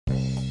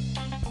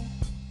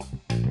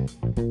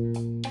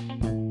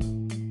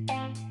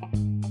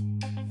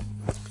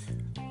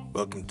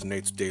Welcome to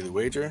Nate's Daily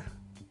Wager.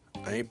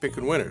 I ain't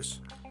picking winners,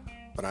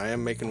 but I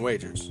am making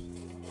wagers.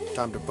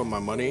 Time to put my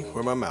money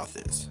where my mouth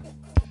is.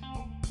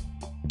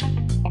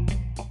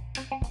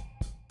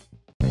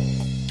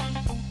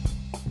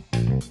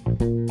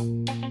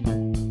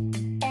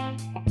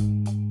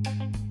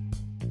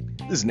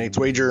 This is Nate's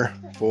Wager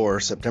for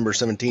September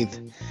 17th,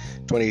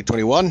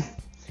 2021.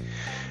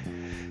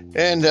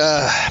 And,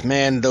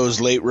 man,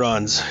 those late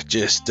runs,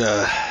 just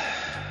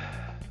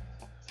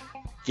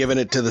giving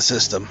it to the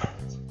system.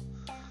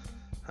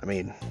 I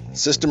mean,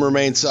 system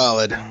remains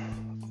solid,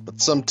 but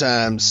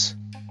sometimes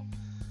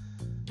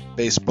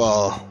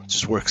baseball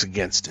just works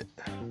against it.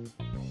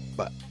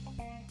 But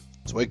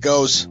that's the way it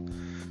goes.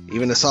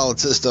 Even a solid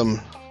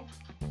system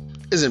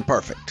isn't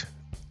perfect,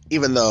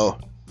 even though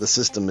the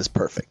system is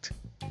perfect.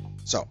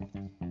 So,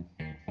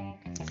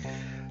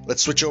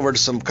 let's switch over to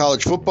some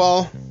college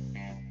football.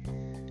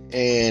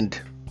 And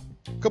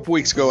a couple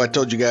weeks ago, I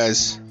told you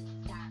guys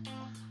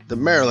that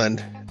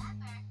Maryland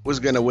was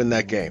going to win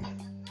that game.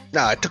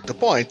 Now, I took the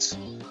points,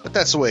 but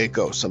that's the way it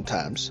goes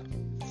sometimes.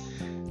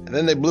 And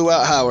then they blew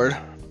out Howard,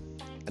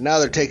 and now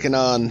they're taking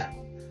on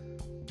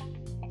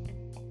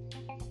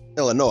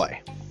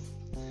Illinois.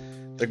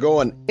 They're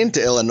going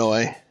into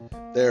Illinois.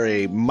 They're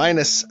a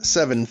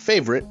 -7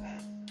 favorite.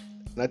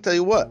 And I tell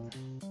you what,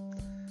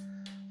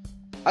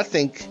 I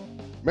think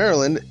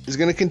Maryland is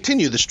going to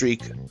continue the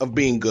streak of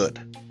being good.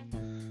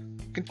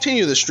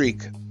 Continue the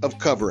streak of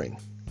covering.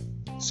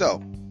 So,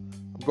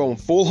 I'm going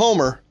full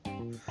homer,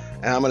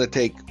 and I'm going to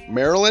take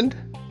Maryland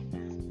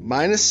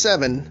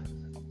 -7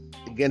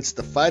 against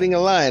the Fighting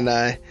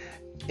Illini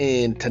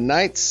in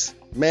tonight's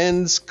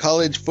men's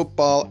college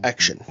football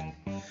action.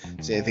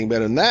 See anything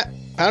better than that?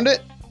 Pound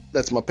it.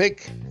 That's my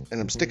pick, and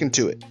I'm sticking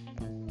to it.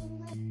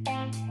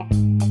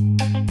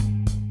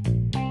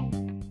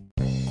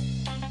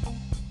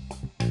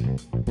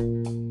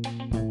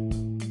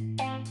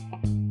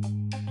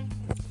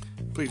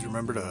 Please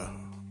remember to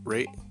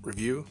rate,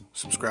 review,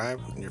 subscribe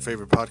in your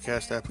favorite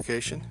podcast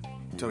application.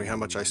 Tell me how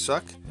much I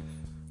suck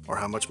or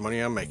how much money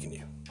I'm making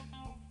you.